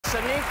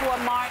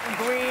Sonequa Martin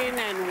Green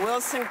and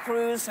Wilson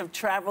Cruz have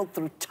traveled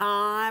through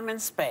time and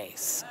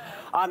space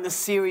on the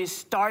series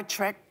Star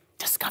Trek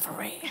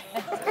Discovery.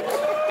 And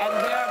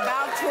they're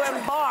about to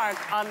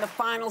embark on the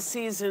final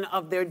season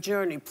of their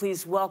journey.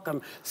 Please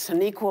welcome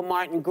Sonequa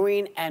Martin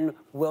Green and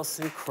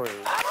Wilson Cruz.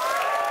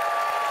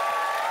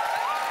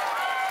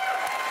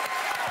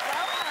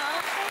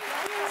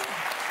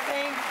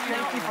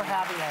 Thank you for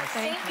having us.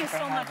 Thank you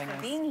so much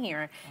for being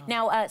here.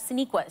 Now,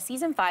 Sonequa,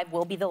 season 5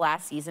 will be the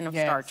last season of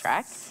Star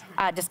Trek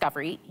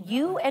Discovery.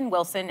 You and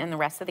Wilson and the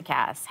rest of the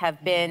cast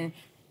have been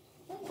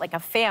like a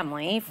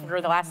family for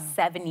the last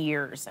 7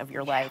 years of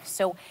your life.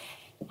 So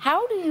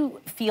how do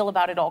you feel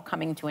about it all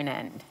coming to an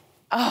end?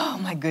 Oh,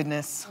 my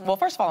goodness. Well,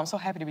 first of all, I'm so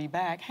happy to be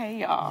back. Hey,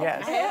 y'all.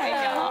 Yes. Hey,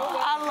 y'all.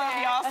 I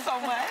love y'all so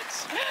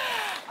much.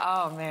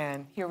 Oh,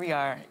 man, here we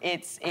are.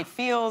 It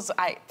feels,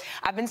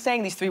 I've been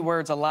saying these 3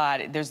 words a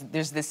lot.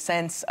 There's this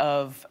sense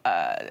of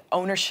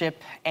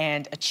ownership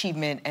and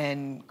achievement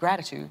and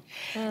gratitude.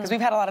 Because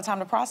we've had a lot of time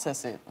to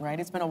process it, right?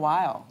 It's been a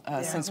while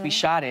since we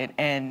shot it.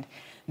 And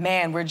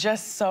man, we're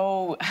just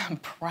so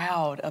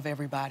proud of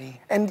everybody.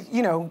 And,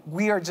 you know,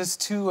 we are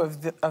just 2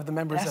 of the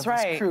members of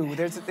this crew.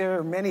 There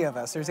are many of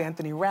us. There's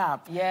Anthony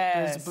Rapp.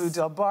 Yes. There's Blue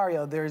Del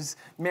Barrio. There's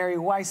Mary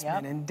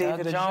Weissman and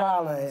David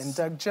Ajala and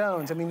Doug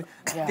Jones. I mean,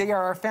 they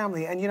are our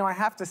family. And, you know, I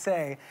have to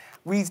say,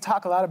 we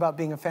talk a lot about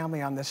being a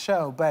family on this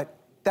show, but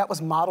that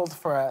was modeled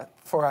for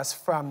us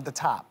from the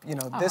top. You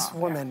know, this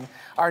woman,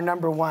 our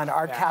 #1,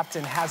 our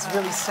captain, has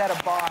really set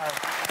a bar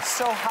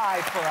so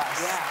high for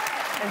us. Yeah.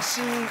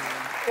 And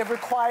it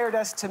required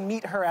us to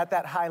meet her at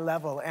that high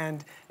level,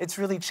 and it's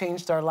really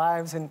changed our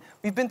lives. And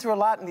we've been through a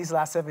lot in these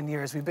last 7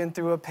 years. We've been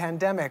through a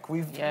pandemic.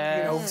 You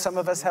know, some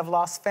of us have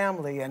lost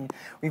family, and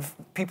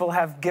people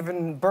have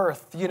given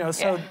birth. You know,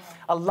 so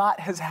a lot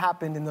has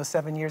happened in those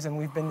 7 years, and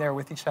we've been there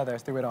with each other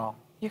through it all.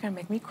 You're gonna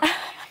make me cry.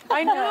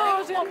 I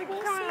know. You're gonna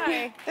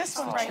cry. This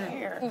one right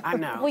here. I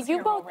know. Well,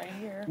 you both, right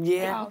here.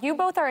 you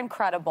both are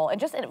incredible, and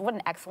just what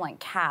an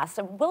excellent cast.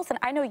 And Wilson,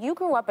 I know you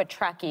grew up a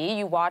Trekkie.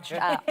 You watched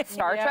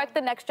Star Trek: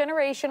 The Next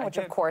Generation, which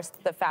of course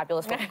the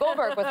fabulous Whoopi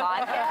Goldberg was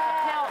on.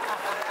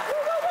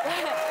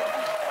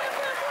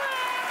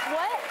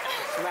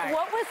 Now,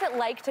 what was it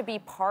like to be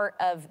part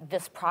of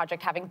this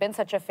project, having been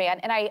such a fan?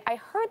 And I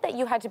heard that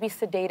you had to be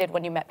sedated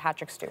when you met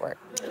Patrick Stewart.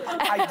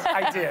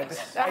 I did.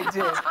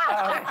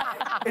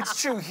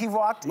 It's true. He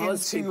walked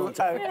into a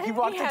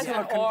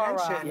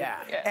convention,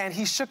 and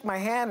he shook my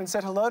hand and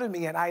said hello to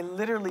me, and I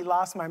literally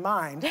lost my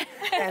mind.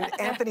 And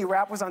Anthony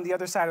Rapp was on the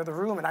other side of the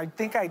room, and I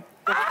think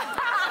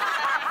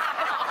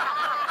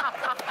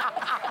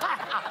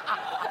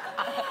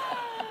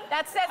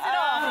That says it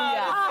all.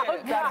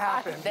 That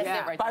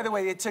happened. By the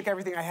way, it took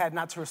everything I had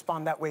not to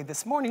respond that way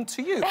this morning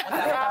to you.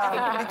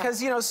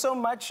 Because, you know, so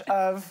much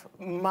of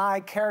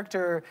my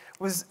character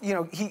was, you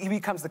know, he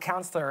becomes the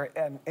counselor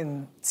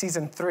in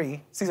season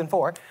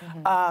 4.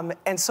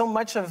 And so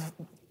much of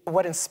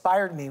what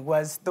inspired me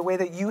was the way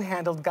that you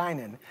handled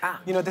Guinan.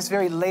 You know, this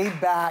very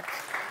laid-back,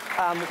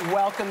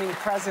 welcoming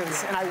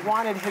presence, and I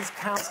wanted his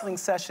counseling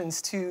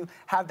sessions to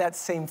have that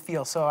same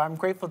feel. So I'm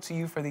grateful to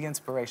you for the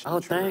inspiration. Oh,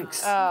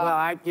 thanks. Well,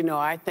 I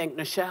thank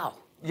Nichelle.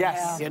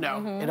 Yes. You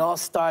know, it all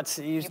starts,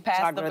 you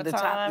talk at the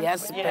top.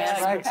 Yes, pass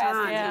the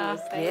baton.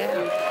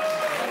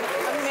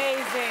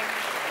 Amazing.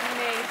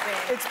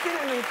 It's been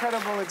an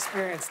incredible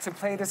experience to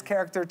play this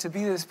character, to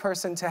be this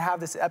person, to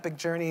have this epic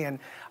journey, and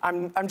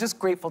I'm just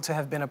grateful to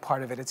have been a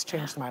part of it. It's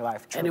changed my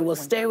life. Truly. And it will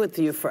stay with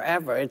you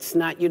forever. It's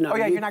not, you know,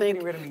 you're not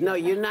getting rid of me. No,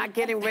 you're not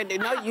getting rid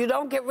of, no, you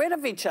don't get rid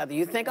of each other.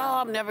 You think, oh,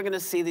 I'm never going to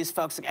see these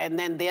folks again, and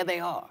then there they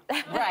are.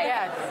 Right.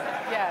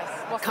 Yes.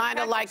 Well, kind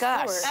of like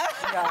us.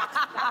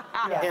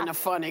 In a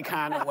funny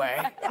kind of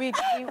way. We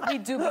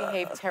do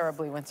behave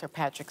terribly when Sir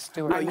Patrick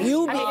Stewart. No,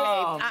 you behave.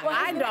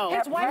 I don't.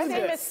 His wife's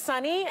name is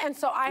Sunny, and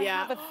so I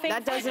have a thing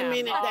that doesn't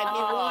mean that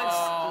he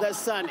wants the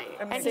Sunny.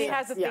 And he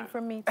has a thing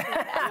for me, too.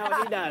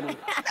 No, he doesn't.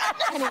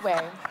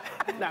 Anyway.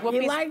 No,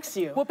 he likes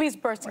you. Whoopi's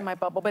bursting my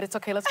bubble, but it's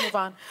okay. Let's move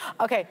on.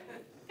 Okay.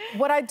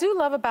 What I do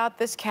love about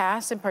this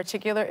cast in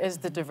particular is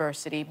the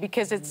diversity,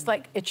 because it's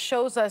like it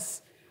shows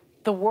us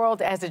the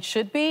world as it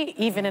should be,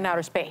 even in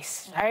outer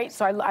space, right?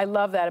 So I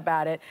love that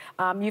about it.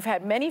 You've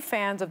had many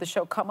fans of the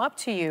show come up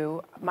to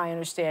you, my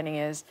understanding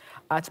is,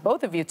 to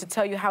both of you, to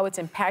tell you how it's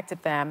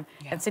impacted them.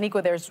 And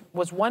Sonequa, there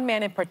was one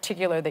man in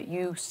particular that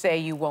you say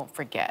you won't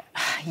forget.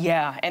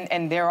 Yeah,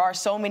 and there are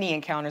so many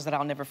encounters that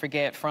I'll never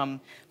forget, from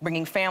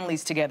bringing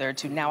families together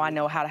to now I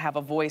know how to have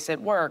a voice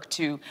at work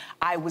to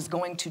I was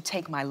going to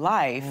take my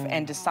life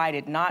and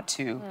decided not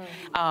to.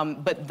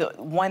 But the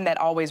one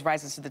that always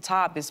rises to the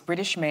top, this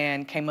British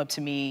man came up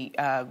to me,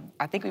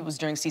 I think it was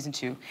during season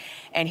 2,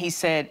 and he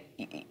said,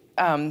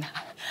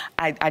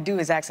 I do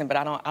his accent, but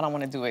I don't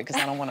want to do it because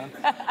I don't want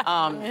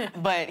to.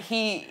 But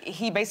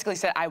he basically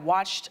said, I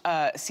watched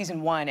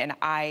season 1 and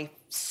I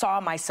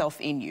saw myself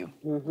in you.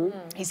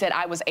 He said,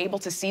 I was able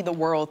to see the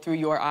world through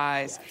your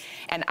eyes,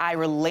 and I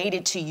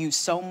related to you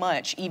so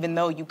much, even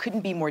though you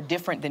couldn't be more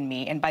different than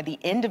me. And by the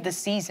end of the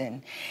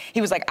season, he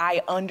was like,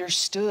 I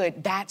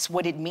understood that's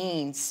what it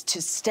means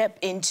to step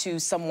into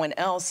someone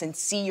else and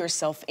see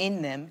yourself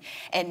in them.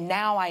 And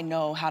now I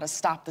know how to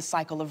stop the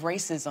cycle of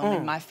racism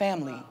in my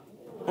family.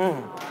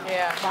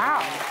 Yeah. Wow.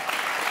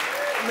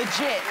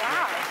 Legit.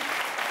 Wow.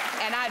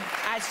 And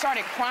I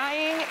started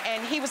crying,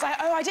 and he was like,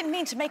 oh, I didn't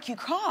mean to make you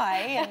cry.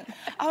 And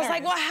I was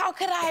like, well, how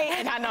could I?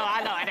 And I know,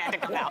 it had to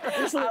come out.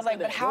 I was like,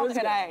 but how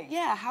could I?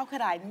 Yeah, how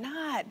could I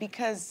not?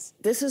 Because...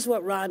 This is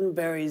what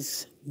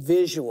Roddenberry's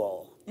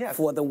visual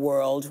for the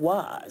world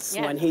was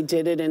when he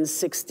did it in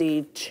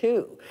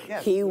 '62.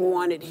 He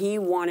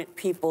wanted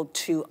people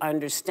to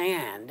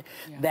understand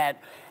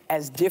that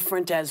as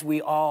different as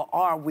we all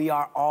are, we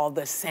are all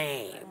the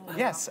same.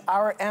 Yes,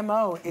 our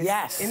MO is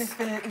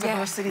infinite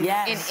diversity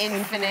in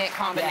infinite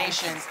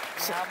combinations.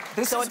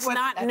 So it's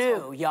not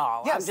new,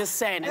 y'all. I'm just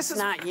saying, it's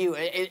not you.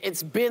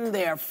 It's been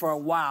there for a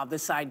while,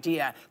 this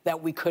idea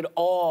that we could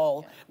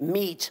all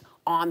meet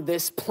on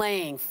this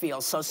playing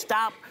field. So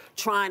stop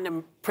trying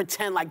to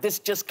pretend like this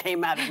just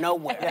came out of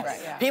nowhere.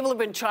 People have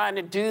been trying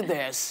to do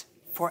this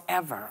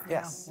forever.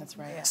 Yes, that's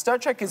right. Star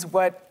Trek is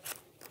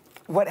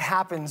what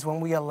happens when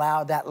we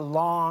allow that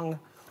long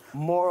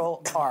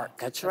moral arc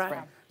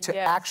to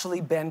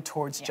actually bend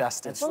towards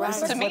justice. Well,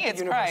 to me,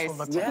 it's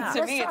Christ.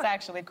 To me, it's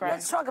actually Christ.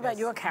 Let's talk about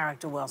your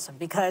character, Wilson,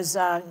 because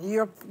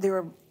you're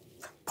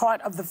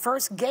part of the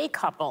first gay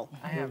couple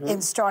in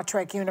Star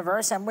Trek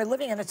universe, and we're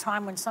living in a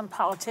time when some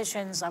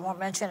politicians, I won't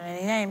mention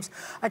any names,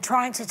 are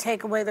trying to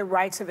take away the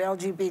rights of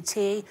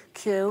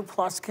LGBTQ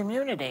plus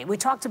community. We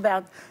talked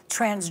about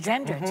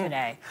transgender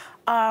today.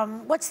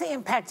 What's the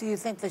impact, do you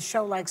think, the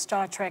show like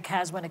Star Trek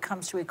has when it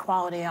comes to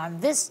equality on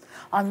this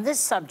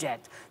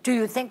subject? Do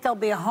you think there'll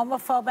be a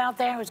homophobe out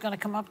there who's going to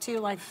come up to you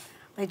like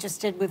they just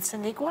did with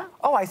Sonequa?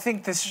 Oh, I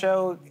think this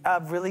show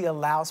really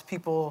allows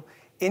people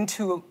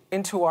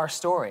into our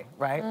story,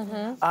 right?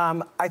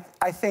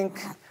 I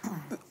think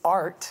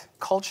art,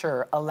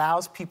 culture,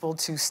 allows people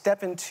to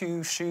step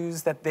into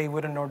shoes that they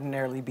wouldn't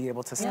ordinarily be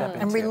able to step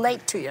into. And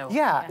relate to you.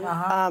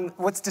 Yeah.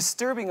 What's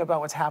disturbing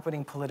about what's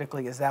happening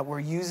politically is that we're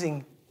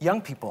using young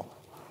people,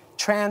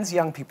 trans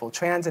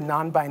and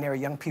non-binary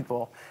young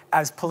people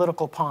as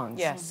political pawns.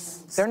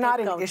 Yes. They're not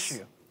an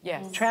issue.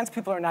 Yes. Trans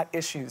people are not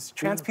issues.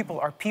 Trans people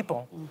are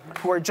people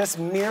who are just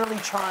merely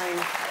trying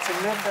to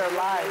live their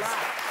lives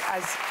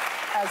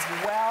as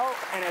well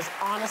and as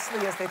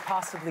honestly as they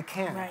possibly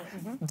can.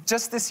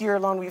 Just this year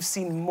alone, we've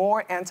seen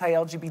more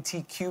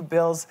anti-LGBTQ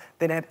bills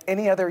than at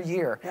any other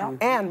year.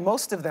 And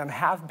most of them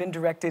have been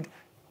directed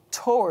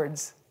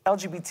towards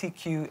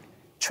LGBTQ,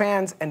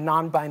 trans and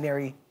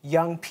non-binary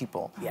young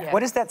people. What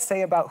does that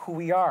say about who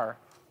we are,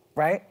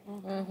 right?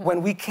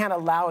 When we can't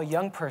allow a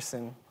young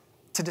person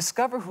to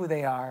discover who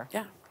they are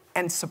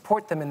and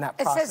support them in that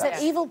process. It says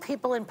that evil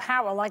people in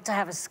power like to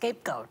have a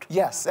scapegoat.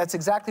 Yes, that's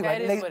exactly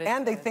right.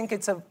 And they think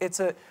it's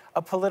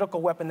a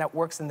political weapon that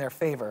works in their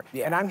favor.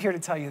 And I'm here to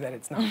tell you that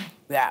it's not.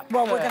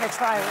 Well, we're going to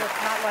try to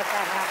not let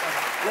that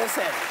happen.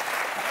 Listen,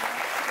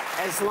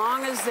 as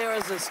long as there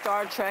is a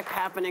Star Trek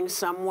happening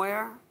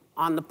somewhere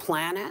on the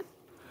planet,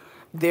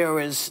 there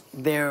is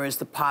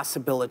the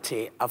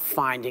possibility of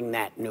finding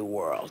that new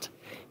world.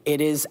 It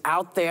is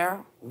out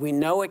there. We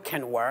know it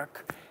can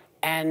work.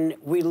 And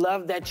we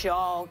love that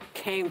y'all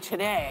came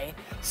today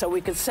so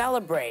we could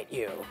celebrate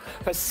you.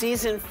 For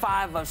season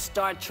 5 of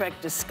Star Trek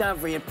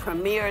Discovery, it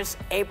premieres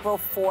April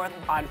 4th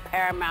on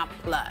Paramount+.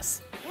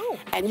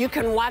 And you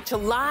can watch a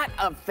lot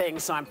of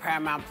things on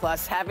Paramount+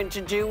 having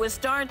to do with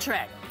Star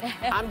Trek.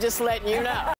 I'm just letting you know.